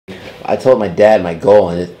I told my dad my goal,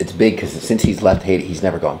 and it's big because since he's left Haiti, he's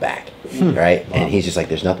never gone back, right? Wow. And he's just like,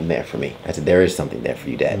 there's nothing there for me. I said, there is something there for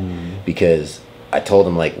you, Dad, because I told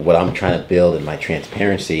him like what I'm trying to build in my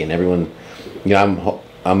transparency, and everyone, you know,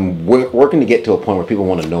 I'm working to get to a point where people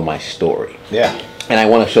want to know my story. Yeah. And I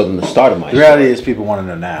want to show them the start of my story. The reality is people want to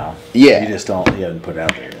know now. Yeah. You just you haven't put it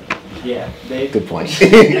out there yet. Yeah. Good point.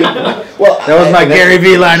 Well, that was my Gary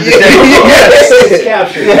Vee line. Yes.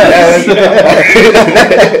 Captured. Yes.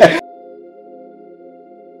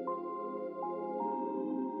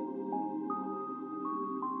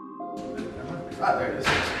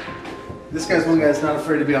 This guy's one guy that's not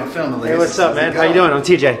afraid to be on film. Hey, what's up, man? How you doing? I'm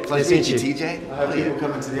TJ. Nice to meet you, TJ. I have people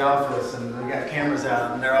come into the office and they got cameras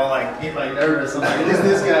out and they're all like nervous. I'm like, who's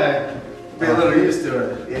this guy? Be a little used to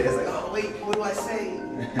it. Yeah, it's like, oh wait, what do I say?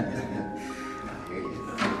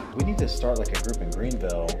 We need to start like a group in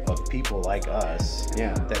Greenville of people like us,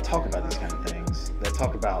 that talk about these kind of things, that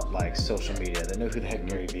talk about like social media, that know who the heck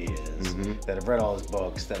Gary Vee is, that have read all his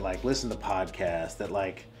books, that like listen to podcasts, that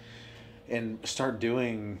like, and start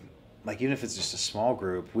doing, like even if it's just a small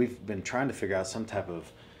group, we've been trying to figure out some type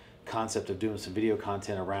of concept of doing some video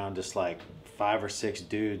content around just like 5 or 6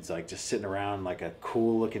 dudes, like just sitting around like a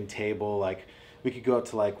cool looking table. Like we could go up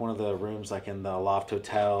to like one of the rooms like in the Loft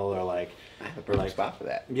Hotel or like, I have a perfect spot for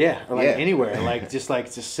that. Yeah, or like anywhere, like just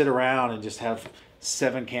sit around and just have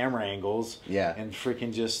 7 camera angles. Yeah. And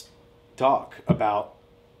freaking just talk about.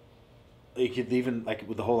 You could even like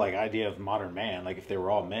with the whole like idea of modern man, like if they were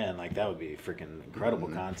all men, like that would be freaking incredible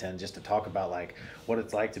content just to talk about like what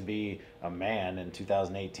it's like to be a man in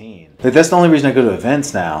 2018. Like, that's the only reason I go to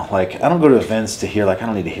events now. Like I don't go to events to hear like I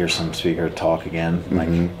don't need to hear some speaker talk again. Like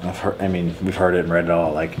I've heard, I mean we've heard it and read it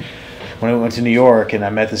all. Like when I went to New York and I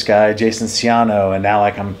met this guy Jason Ciano, and now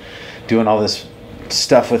like I'm doing all this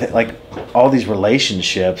stuff with it, like all these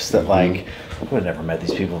relationships that like. I would have never met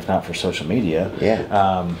these people if not for social media.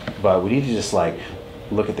 Yeah. But we need to just like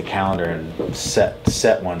look at the calendar and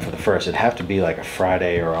set one for the first. It'd have to be like a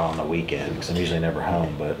Friday or on the weekend because I'm usually never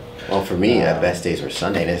home. But well, for me, best days were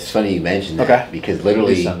Sunday. And it's funny you mentioned that because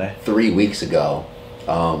literally 3 weeks ago,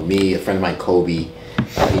 me, a friend of mine, Kobe,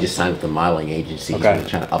 he just signed with the modeling agency. He's been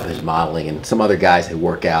trying to up his modeling, and some other guys that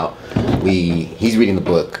work out. He's reading the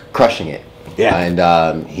book, Crushing It. Yeah.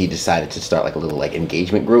 And he decided to start like a little like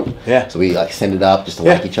engagement group. Yeah. So we like send it up just to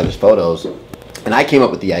like each other's photos. And I came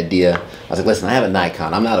up with the idea. I was like, listen, I have a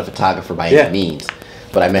Nikon. I'm not a photographer by any means.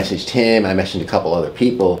 But I messaged him, and I messaged a couple other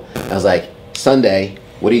people. And I was like, Sunday,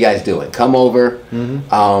 what are you guys doing? Come over.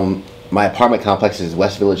 My apartment complex is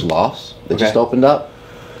West Village Lofts that just opened up.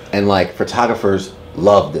 And like photographers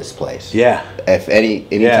love this place. Yeah. If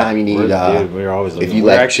anytime you need, we're always looking. If you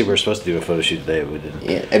we're supposed to do a photo shoot today. We didn't.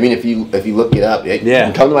 Yeah. I mean, if you look it up, you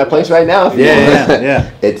can come to my place right now. If you want.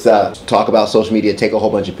 Yeah. It's talk about social media, take a whole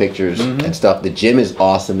bunch of pictures and stuff. The gym is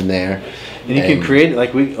awesome in there. And you can create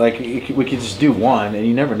we could just do one, and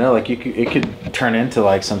you never know. Like it could turn into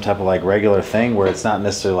like some type of like regular thing where it's not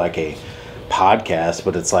necessarily like a podcast,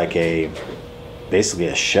 but it's like basically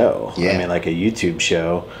a show. Yeah. I mean, like a YouTube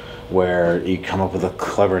show where you come up with a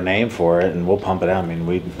clever name for it, and we'll pump it out. I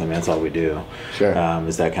mean, that's all we do. Sure.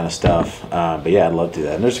 Is that kind of stuff. But yeah, I'd love to do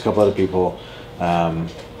that. And there's a couple other people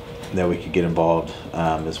that we could get involved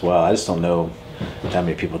as well. I just don't know how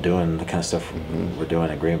many people doing the kind of stuff we're doing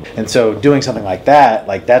at Greenville. And so doing something like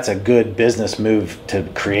that's a good business move to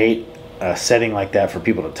create a setting like that for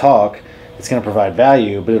people to talk. It's going to provide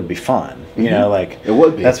value, but it'll be fun. You know, like it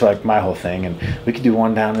would be. That's like my whole thing. And we could do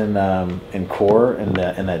one down in Core in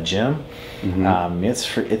that gym.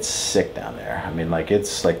 It's sick down there. I mean, like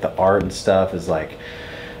it's like the art and stuff is like,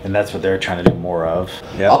 and that's what they're trying to do more of.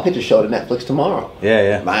 Yeah. I'll pitch a show to Netflix tomorrow.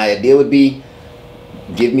 Yeah. My idea would be,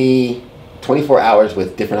 give me 24 hours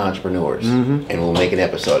with different entrepreneurs, and we'll make an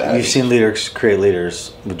episode out of it. You've seen Leaders Create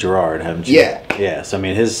Leaders with Gerard, haven't you? Yeah. Yeah. So I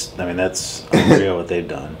mean, that's unreal what they've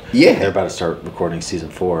done. Yeah. They're about to start recording season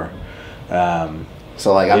 4.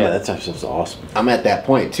 So like, that's awesome. I'm at that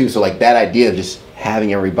point too. So like that idea of just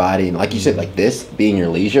having everybody, and like you said, like this being your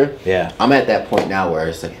leisure. Yeah. I'm at that point now where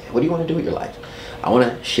it's like, what do you want to do with your life? I want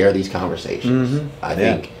to share these conversations. I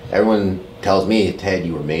think everyone tells me, Ted,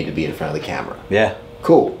 you were made to be in front of the camera. Yeah.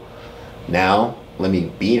 Cool. Now, let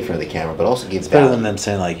me be in front of the camera, but also give back. Better than them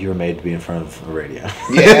saying, like, you were made to be in front of a radio.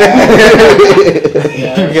 Yeah.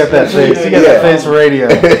 You got that face. You got that face for radio.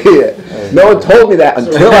 No one told me that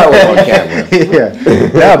until I was on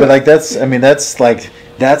camera. No, but, like, that's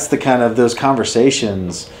the kind of those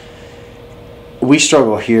conversations we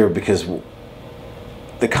struggle here because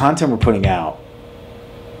the content we're putting out,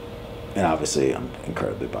 and obviously I'm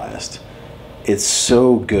incredibly biased, it's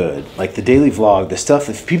so good. Like the daily vlog, the stuff,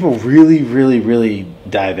 if people really, really, really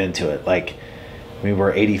dive into it, like, I mean,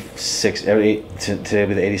 we're 86, today will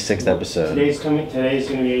be the 86th episode. Today's going to be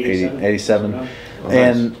 87. 87.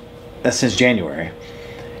 And that's since January.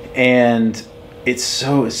 And it's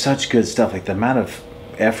such good stuff. Like the amount of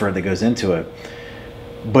effort that goes into it.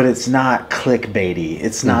 But it's not clickbaity.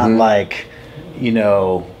 It's not like, you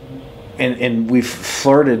know, and we've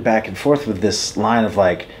flirted back and forth with this line of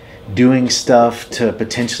like doing stuff to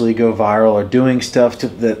potentially go viral or doing stuff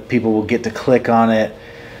that people will get to click on it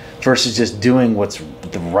versus just doing what's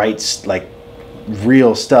the right, like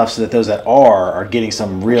real stuff so that those that are getting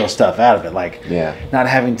some real stuff out of it. Like not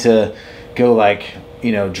having to go like,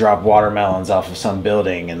 you know, drop watermelons off of some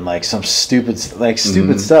building and like some stupid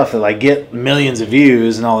stuff that like get millions of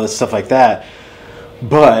views and all this stuff like that.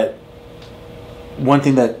 But one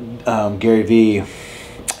thing that Gary Vee,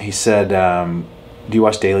 he said, do you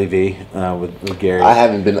watch Daily V with Gary? I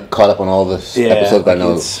haven't been caught up on all this episodes, but I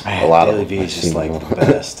know a lot Daily of them. Daily V is just like the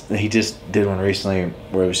best. He just did one recently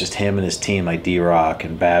where it was just him and his team, like D-Rock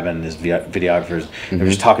and Babin, his videographers. They were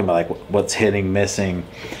just talking about like what's hitting, missing.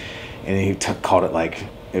 And he called it like,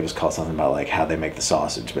 it was called something about like how they make the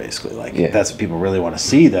sausage, basically. Like that's what people really want to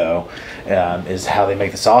see, though, is how they make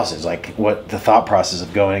the sausage. Like what the thought process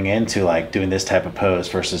of going into like doing this type of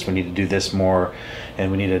post versus we need to do this more, and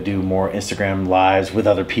we need to do more Instagram lives with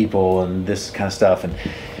other people and this kind of stuff. And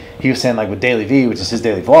he was saying like with Daily V, which is his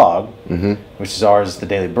daily vlog, which is ours, the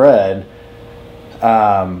Daily Bread.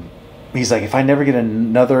 He's like, if I never get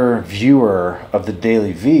another viewer of the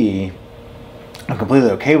Daily V, I'm completely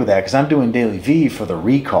okay with that because I'm doing Daily V for the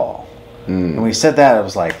recall. And when he said that, I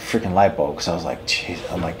was like freaking light bulb because I was like, jeez,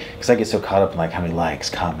 I'm like, because I get so caught up in like how many likes,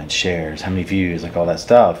 comments, shares, how many views, like all that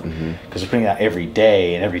stuff. Because we're putting it out every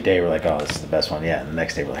day, and every day we're like, oh, this is the best one yet. And the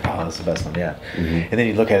next day we're like, oh, this is the best one yet. And then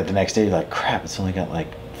you look at it the next day, you're like, crap, it's only got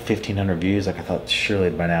like 1,500 views. Like I thought surely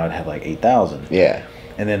by now it'd have like 8,000. Yeah.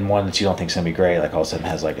 And then one that you don't think is gonna be great, like all of a sudden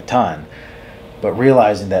has like a ton. But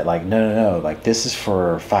realizing that like no, like this is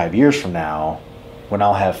for 5 years from now, when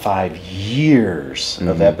I'll have 5 years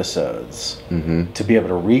of episodes to be able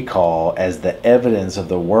to recall as the evidence of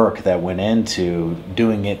the work that went into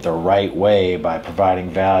doing it the right way by providing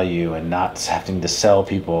value and not having to sell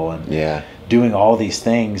people and doing all these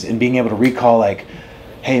things and being able to recall like,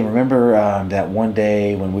 hey, remember that one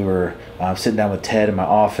day when we were sitting down with Ted in my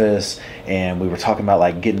office and we were talking about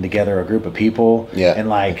like getting together a group of people and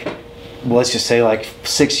like, well, let's just say like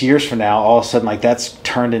 6 years from now, all of a sudden like that's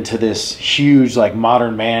turned into this huge like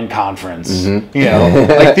modern man conference. You know,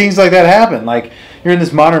 like things like that happen. Like you're in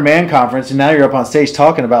this modern man conference and now you're up on stage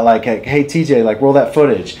talking about like, hey TJ, like roll that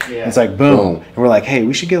footage. It's like boom. And we're like, hey,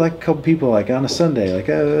 we should get like a couple people like on a Sunday, like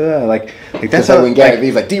that's how when Gary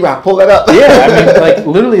Vee's like, D-Rock, pull that up. I mean, like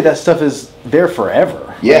literally that stuff is there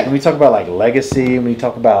forever. Yeah. When we talk about like legacy, when we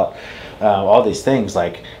talk about all these things,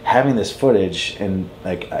 like having this footage, and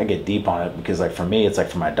like I get deep on it because like for me it's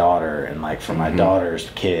like for my daughter and like for my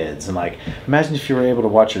daughter's kids, and like imagine if you were able to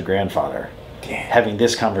watch your grandfather having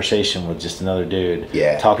this conversation with just another dude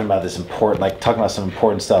talking about this important, like talking about some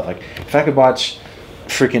important stuff. Like if I could watch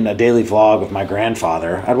freaking a daily vlog with my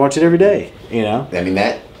grandfather, I'd watch it every day, you know. I mean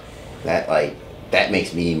that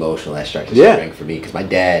makes me emotional. That strikes a string for me because my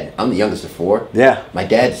dad, I'm the youngest of four. My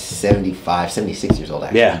dad's 76 years old,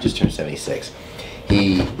 actually. He just turned 76.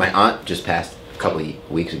 My aunt just passed a couple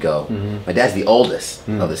of weeks ago. My dad's the oldest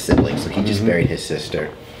of the siblings, so he just buried his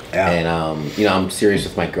sister. And, you know, I'm serious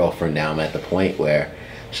with my girlfriend now. I'm at the point where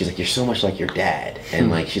she's like, you're so much like your dad.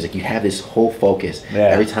 And like, she's like, you have this whole focus.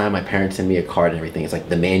 Every time my parents send me a card and everything, it's like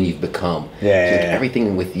the man you've become. She's like,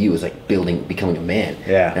 everything with you is like becoming a man.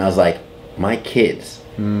 And I was like, my kids,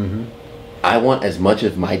 I want as much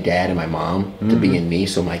of my dad and my mom to be in me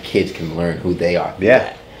so my kids can learn who they are.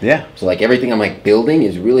 So like everything I'm like building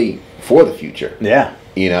is really for the future.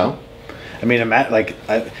 You know? I mean, like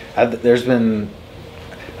I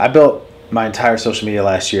built my entire social media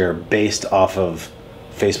last year based off of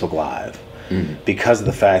Facebook Live because of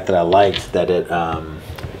the fact that I liked that it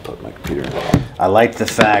plug my computer in. I liked the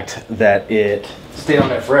fact that it stayed on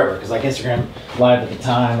there forever because like Instagram Live at the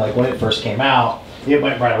time, like when it first came out, it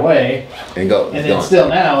went right away and then still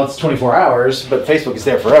now it's 24 hours, but Facebook is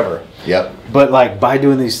there forever. But like by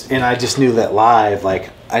doing these, and I just knew that live, like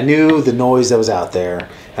I knew the noise that was out there.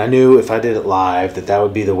 I knew if I did it live that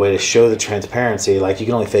would be the way to show the transparency. Like you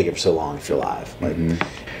can only fake it for so long if you're live. Like,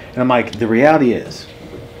 and I'm like, the reality is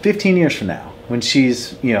 15 years from now when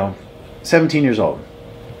she's, you know, 17 years old,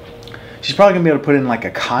 she's probably gonna be able to put in like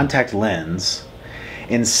a contact lens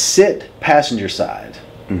and sit passenger side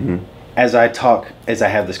as I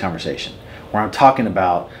have this conversation where I'm talking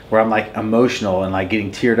about, where I'm like emotional and like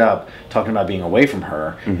getting teared up, talking about being away from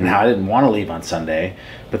her and how I didn't want to leave on Sunday,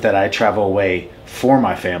 but that I travel away for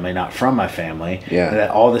my family, not from my family. Yeah. And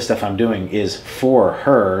that all this stuff I'm doing is for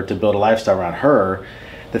her, to build a lifestyle around her.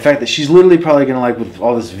 The fact that she's literally probably going to, like, with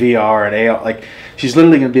all this VR and AR, like, she's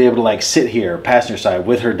literally going to be able to, like, sit here, passenger side,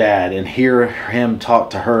 with her dad and hear him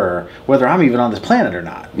talk to her, whether I'm even on this planet or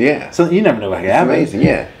not. Yeah. So you never know what can happen. Amazing,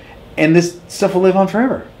 yeah. And this stuff will live on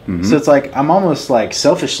forever. So it's like, I'm almost, like,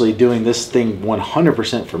 selfishly doing this thing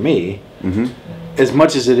 100% for me, as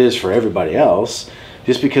much as it is for everybody else.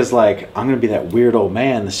 Just because, like, I'm going to be that weird old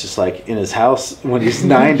man that's just, like, in his house when he's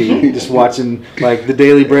 90, just watching, like, The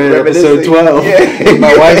Daily Bread episode 12. Yeah.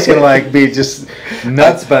 My wife's going to, like, be just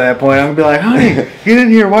nuts by that point. I'm going to be like, honey, get in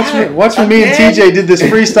here. Watch when me and TJ did this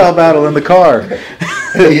freestyle battle in the car.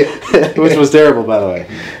 Which was terrible, by the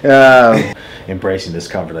way. Embracing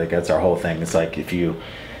discomfort, like, that's our whole thing. It's like, if you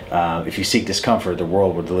seek discomfort, the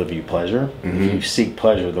world will deliver you pleasure. If you seek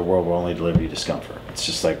pleasure, the world will only deliver you discomfort. It's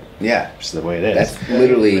just like, just the way it is. That's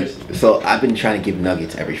literally, so I've been trying to give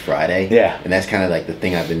nuggets every Friday. Yeah. And that's kind of like the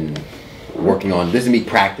thing I've been working on. This is me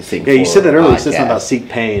practicing. Yeah, you said that earlier. You said something about seek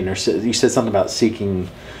pain, or you said something about seeking,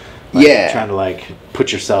 like, trying to, like,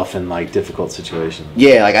 put yourself in, like, difficult situations.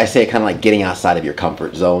 Yeah, like I say, kind of like getting outside of your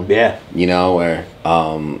comfort zone. Yeah. You know, where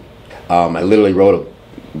I literally wrote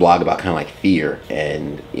a blog about kind of like fear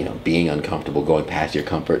and, you know, being uncomfortable, going past your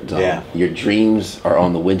comfort zone. Yeah. Your dreams are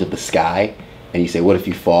on the wind of the sky, and you say, what if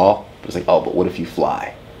you fall? It's like, oh, but what if you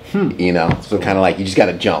fly? You know, so kind of like you just got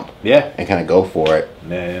to jump. Yeah. And kind of go for it.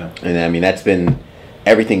 Yeah. And I mean, that's been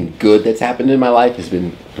everything good that's happened in my life has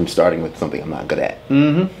been from starting with something I'm not good at.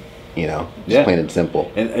 You know, just plain and simple.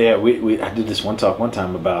 And yeah, I did this one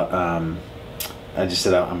time about I just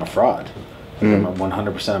said I'm a fraud. I'm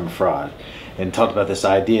 100% I'm a fraud, and talked about this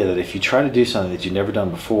idea that if you try to do something that you've never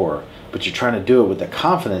done before, but you're trying to do it with the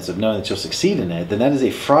confidence of knowing that you'll succeed in it, then that is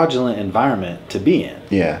a fraudulent environment to be in.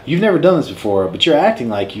 Yeah. You've never done this before, but you're acting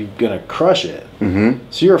like you're gonna crush it.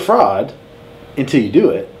 So you're a fraud until you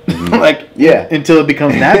do it. Like, until it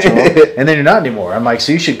becomes natural, and then you're not anymore. I'm like,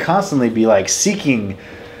 so you should constantly be, like, seeking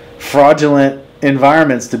fraudulent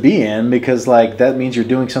environments to be in, because, like, that means you're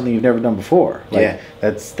doing something you've never done before. Like,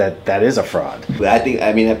 that is a fraud. But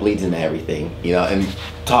I mean that bleeds into everything, you know. And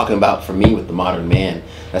talking about, for me, with the modern man,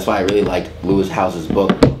 that's why I really liked Lewis House's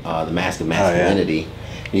book, The Mask of Masculinity,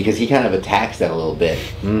 because he kind of attacks that a little bit,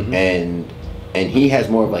 and he has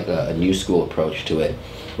more of like a new school approach to it,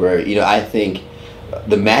 where, you know, I think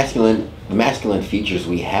the masculine features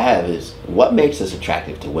we have is what makes us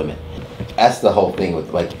attractive to women. That's the whole thing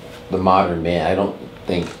with, like, the modern man. I don't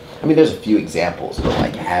think, I mean, there's a few examples, but,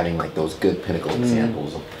 like, having, like, those good pinnacle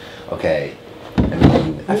examples of, okay, I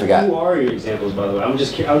mean, I forgot. Who are your examples, by the way? I'm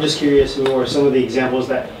just curious, who are some of the examples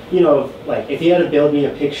that, you know, like, if you had to build me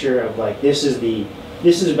a picture of, like, this is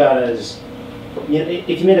about as, you know,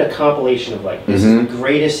 if you made a compilation of, like, this is the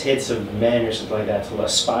greatest hits of men or something like that to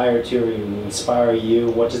aspire to, or inspire you,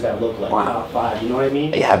 what does that look like? Wow. Top 5, you know what I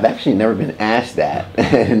mean? Yeah, I've actually never been asked that.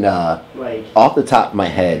 And like, off the top of my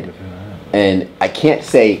head, and I can't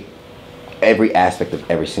say every aspect of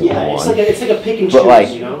every single one. It's like a pick and choose, but, like,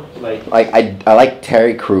 you know? Like I like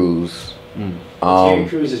Terry Crews. Terry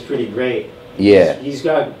Crews is pretty great. Yeah. He's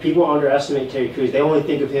got, people underestimate Terry Crews. They only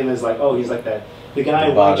think of him as, like, oh, he's like the guy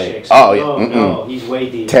in White Chicks. Oh, yeah. No, he's way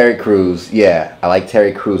deep. Terry Crews, yeah. I like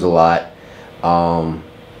Terry Crews a lot. Dwayne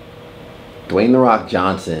 "The Rock"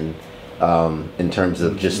 Johnson, in terms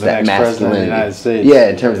of just that masculinity. Of the United States. Yeah,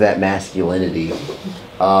 in terms of that masculinity.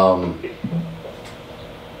 I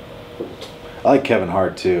like Kevin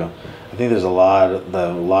Hart too. I think there's a lot of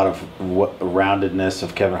roundedness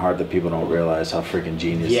of Kevin Hart that people don't realize how freaking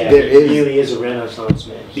genius. Yeah, he really is a renaissance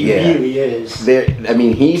man. He really is. I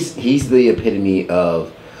mean, he's the epitome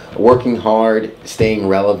of working hard, staying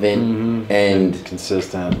relevant, and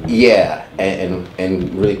consistent. Yeah,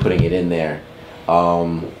 and really putting it in there.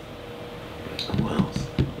 Who else?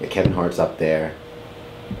 Yeah, Kevin Hart's up there.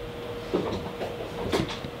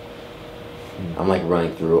 I'm like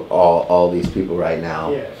running through all these people right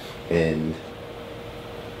now. Yeah. And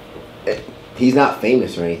he's not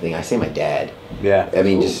famous or anything. I say my dad. Yeah. I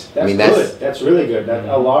mean, that's really good. That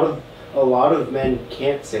a lot of men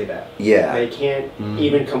can't say that. Yeah. They can't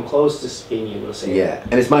even come close to being able to say that. Yeah.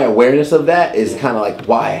 And it's my awareness of that is kind of like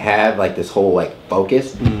why I have like this whole like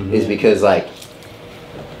focus is because like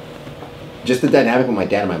just the dynamic with my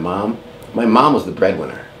dad and my mom. My mom was the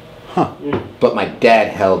breadwinner. But my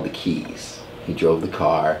dad held the keys. He drove the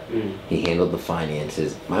car. He handled the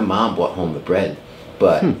finances. My mom brought home the bread.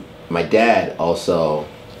 But my dad also,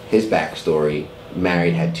 his backstory,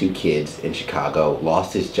 married, had 2 kids in Chicago,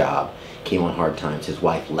 lost his job. came on hard times. His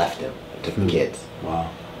wife left him, took the kids. Wow.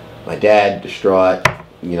 My dad, distraught,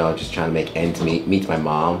 just trying to make ends meet, meets my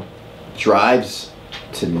mom, drives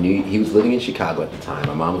to he was living in Chicago at the time.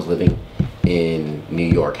 My mom was living in New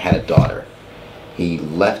York, had a daughter. He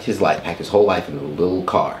left his life, packed his whole life in a little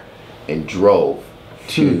car, and drove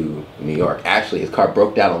to New York. Actually, his car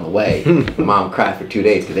broke down on the way. My mom cried for 2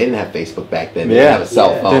 days because they didn't have Facebook back then. They didn't have a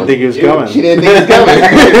cell phone. Didn't think he was coming. She didn't think he was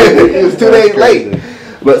coming. It was 2 days late.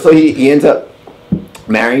 But so he ends up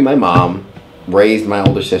marrying my mom, raised my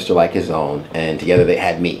older sister like his own, and together they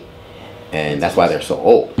had me. And that's why they're so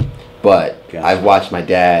old. But I've watched my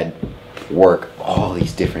dad work all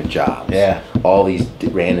these different jobs. Yeah. All these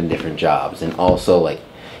random different jobs. And also, like,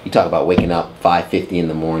 you talk about waking up 5:50 in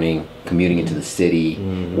the morning, commuting into the city,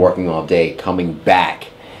 working all day, coming back,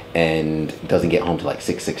 and doesn't get home till like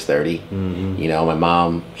 6:30. My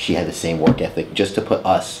mom, she had the same work ethic just to put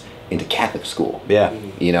us into Catholic school. Yeah.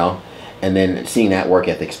 And then seeing that work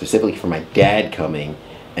ethic specifically for my dad coming,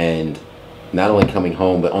 and not only coming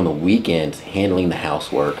home, but on the weekends, handling the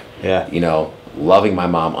housework. Yeah. Loving my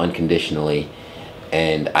mom unconditionally.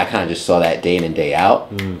 And I kind of just saw that day in and day out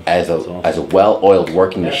as a well-oiled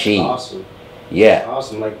working machine. Awesome. Yeah. That's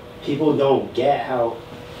awesome. Like, people don't get how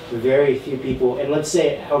very few people, and let's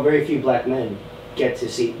say how very few black men get to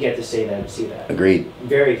say that and see that. Agreed.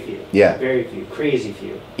 Very few. Yeah. Very few. Crazy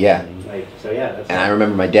few. Yeah. That's and I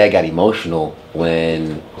remember my dad got emotional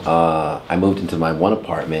when I moved into my one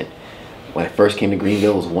apartment. When I first came to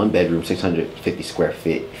Greenville, it was 1 bedroom, 650 square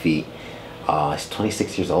feet. I was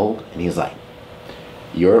 26 years old, and he was like,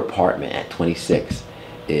 your apartment at 26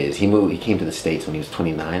 is, he came to the States when he was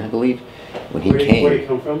 29, I believe. When he came. Where did he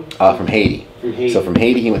come from? From Haiti. From Haiti. So from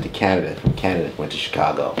Haiti, he went to Canada. From Canada, he went to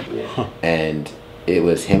Chicago. Yeah. And it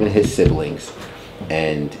was him and his siblings,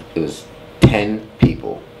 and it was 10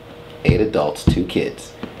 people, 8 adults, 2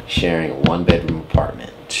 kids, sharing a 1-bedroom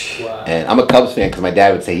apartment. Wow. And I'm a Cubs fan because my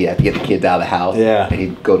dad would say he had to get the kids out of the house. Yeah. And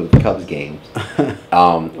he'd go to the Cubs games.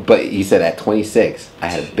 But he said at 26, I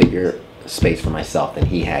had a bigger space for myself than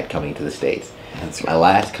he had coming to the States. That's My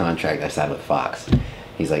last contract I signed with Fox.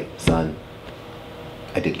 He's like, son,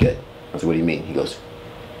 I did good. I was like, what do you mean? He goes,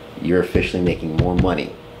 you're officially making more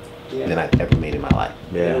money than I've ever made in my life.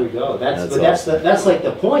 Yeah. There we go. That's like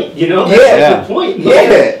the point, Yeah. That's the point.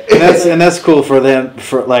 Yeah. And that's cool for them,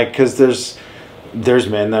 because there's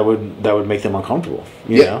men that would make them uncomfortable,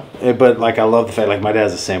 you know. But like, I love the fact, like, my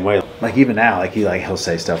dad's the same way. Like, even now, like, he'll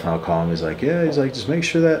say stuff and I'll call him. He's like, just make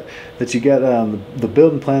sure that you got the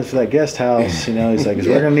building plans for that guest house. He's like, 'cause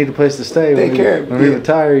we're gonna need a place to stay when we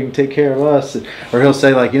retire. You can take care of us. Or he'll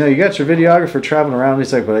say, like, you got your videographer traveling around.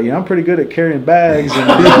 He's like, but I'm pretty good at carrying bags. And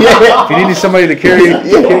if you need somebody to carry, you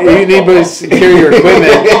need anybody to carry your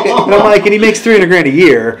equipment. And I'm like, and he makes $300,000 a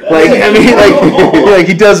year. Like, I mean, like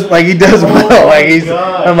he does well. Like,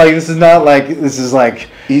 I'm like, this is not like it's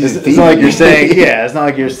not like you're saying, it's not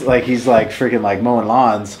like you're like he's like freaking like mowing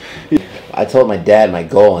lawns. I told my dad my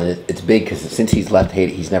goal, and it's big because since he's left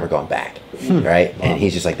Haiti, he's never gone back, right? Wow. And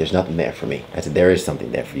he's just like, there's nothing there for me. I said, there is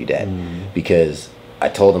something there for you, Dad, because I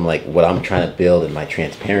told him like what I'm trying to build and my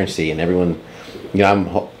transparency, and everyone,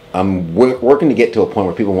 I'm working to get to a point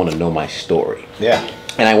where people want to know my story. Yeah.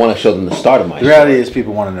 And I want to show them the start of my story. The reality is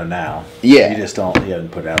people want to know now. Yeah. You just haven't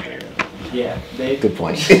put it out there. Yeah. Good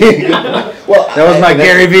point. Well, that was my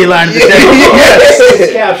Gary Vee line for today.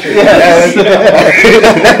 Yes. Captured.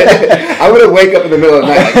 I'm gonna wake up in the middle of the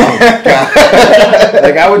night like, oh God.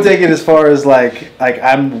 Like, I would take it as far as like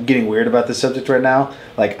I'm getting weird about this subject right now.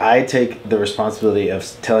 Like, I take the responsibility of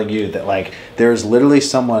telling you that, like, there's literally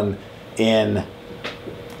someone in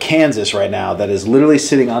Kansas right now that is literally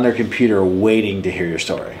sitting on their computer waiting to hear your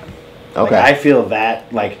story. Okay. Like, I feel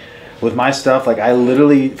that, like, with my stuff, like, I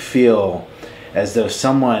literally feel as though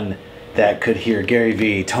someone that could hear Gary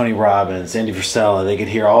Vee, Tony Robbins, Andy Frisella, they could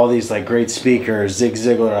hear all these, like, great speakers, Zig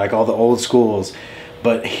Ziglar, like, all the old schools,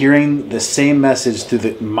 but hearing the same message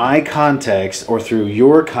through my context or through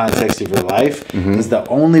your context of your life is the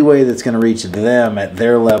only way that's going to reach them at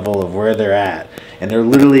their level of where they're at. And they're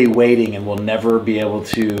literally waiting and will never be able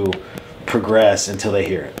to progress until they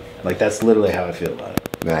hear it. Like, that's literally how I feel about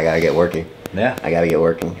it. Man, I gotta get working. Yeah. I gotta get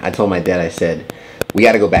working. I told my dad, I said, we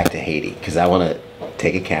gotta go back to Haiti because I want to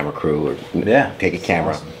take a camera crew or take a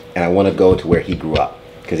camera, awesome. And I want to go to where he grew up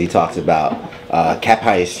because he talks about Cap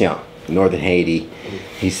Haïtien, northern Haiti.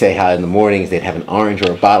 He say how in the mornings they'd have an orange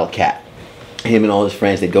or a bottle cap. Him and all his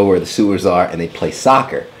friends, they'd go where the sewers are and they'd play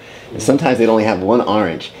soccer. And sometimes they'd only have one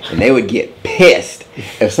orange, and they would get pissed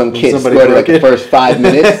if some kid scored like the first 5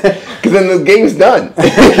 minutes, because then the game's done.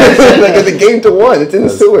 Like, it's a game to one. It's in the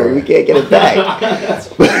sewer. We can't get it back.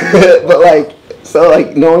 But like, So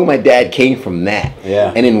like knowing my dad came from that.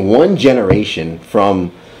 Yeah. And in one generation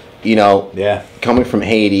from, you know, coming from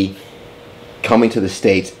Haiti, coming to the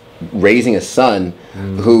States, raising a son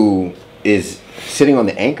who is sitting on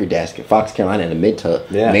the anchor desk at Fox Carolina in a mid to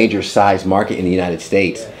major size market in the United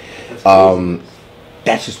States.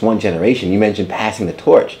 That's just one generation. You mentioned passing the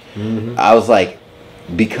torch. I was like,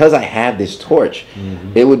 because I have this torch,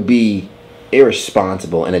 it would be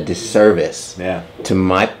irresponsible and a disservice to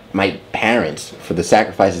my parents for the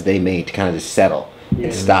sacrifices they made to kind of just settle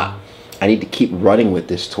and stop. I need to keep running with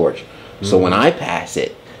this torch. So when I pass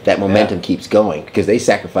it, that momentum keeps going, because they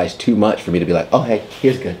sacrificed too much for me to be like, oh, hey,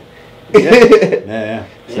 here's good.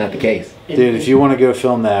 It's not the case. Dude, if you want to go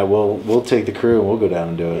film that, we'll take the crew and we'll go down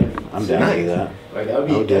and do it. I'm down to do that. Like, that would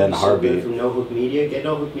be, I would do that in a heartbeat. From No Hook Media, get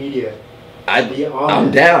No Hook Media.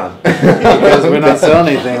 I'm down. Because we're not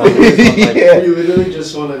selling anything. Like, We literally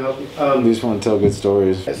just want to help you. we just want to tell good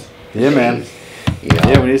stories. Yeah, man. You know?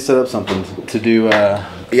 Yeah, we need to set up something to do.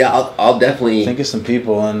 Yeah, I'll definitely think of some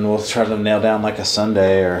people, and we'll try to nail down like a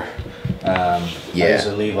Sunday or. I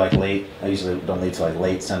usually leave like late. I usually don't leave till like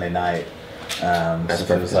late Sunday night. That's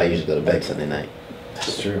perfect, because I usually go to bed Sunday night.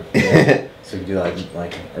 That's true. Yeah. So we can do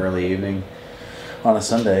like early evening on a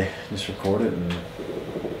Sunday. Just record it, and I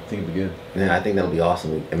think it'd be good. Yeah, I think that'll be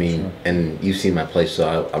awesome. I mean, and you've seen my place,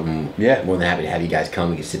 so I'm more than happy to have you guys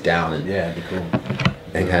come. We can sit down and it'd be cool.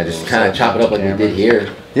 And kind of chop it up like we did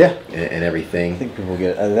here. Yeah, and everything. I think people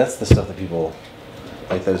get that's the stuff that people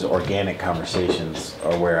like. Those organic conversations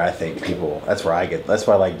are where I think people. That's where I get. That's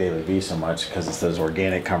why I like Daily V so much, because it's those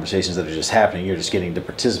organic conversations that are just happening. You're just getting to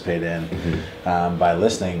participate in by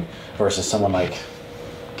listening, versus someone like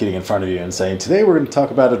getting in front of you and saying, "Today we're going to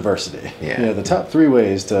talk about adversity. Yeah. You know, the top 3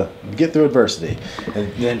 ways to get through adversity,"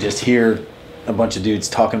 and then just hear a bunch of dudes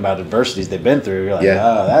talking about adversities they've been through. You're like,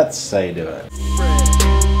 oh, that's how you do it.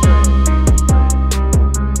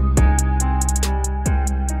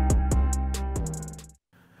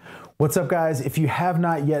 What's up, guys? If you have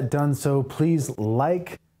not yet done so, please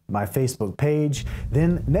like my Facebook page.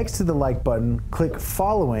 Then next to the like button, click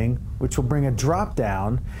following, which will bring a drop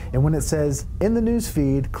down. And when it says in the news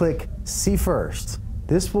feed, click see first.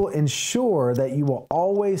 This will ensure that you will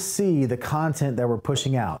always see the content that we're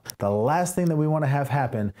pushing out. The last thing that we want to have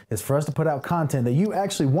happen is for us to put out content that you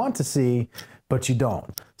actually want to see, but you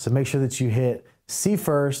don't. So make sure that you hit see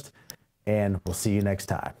first, and we'll see you next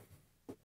time.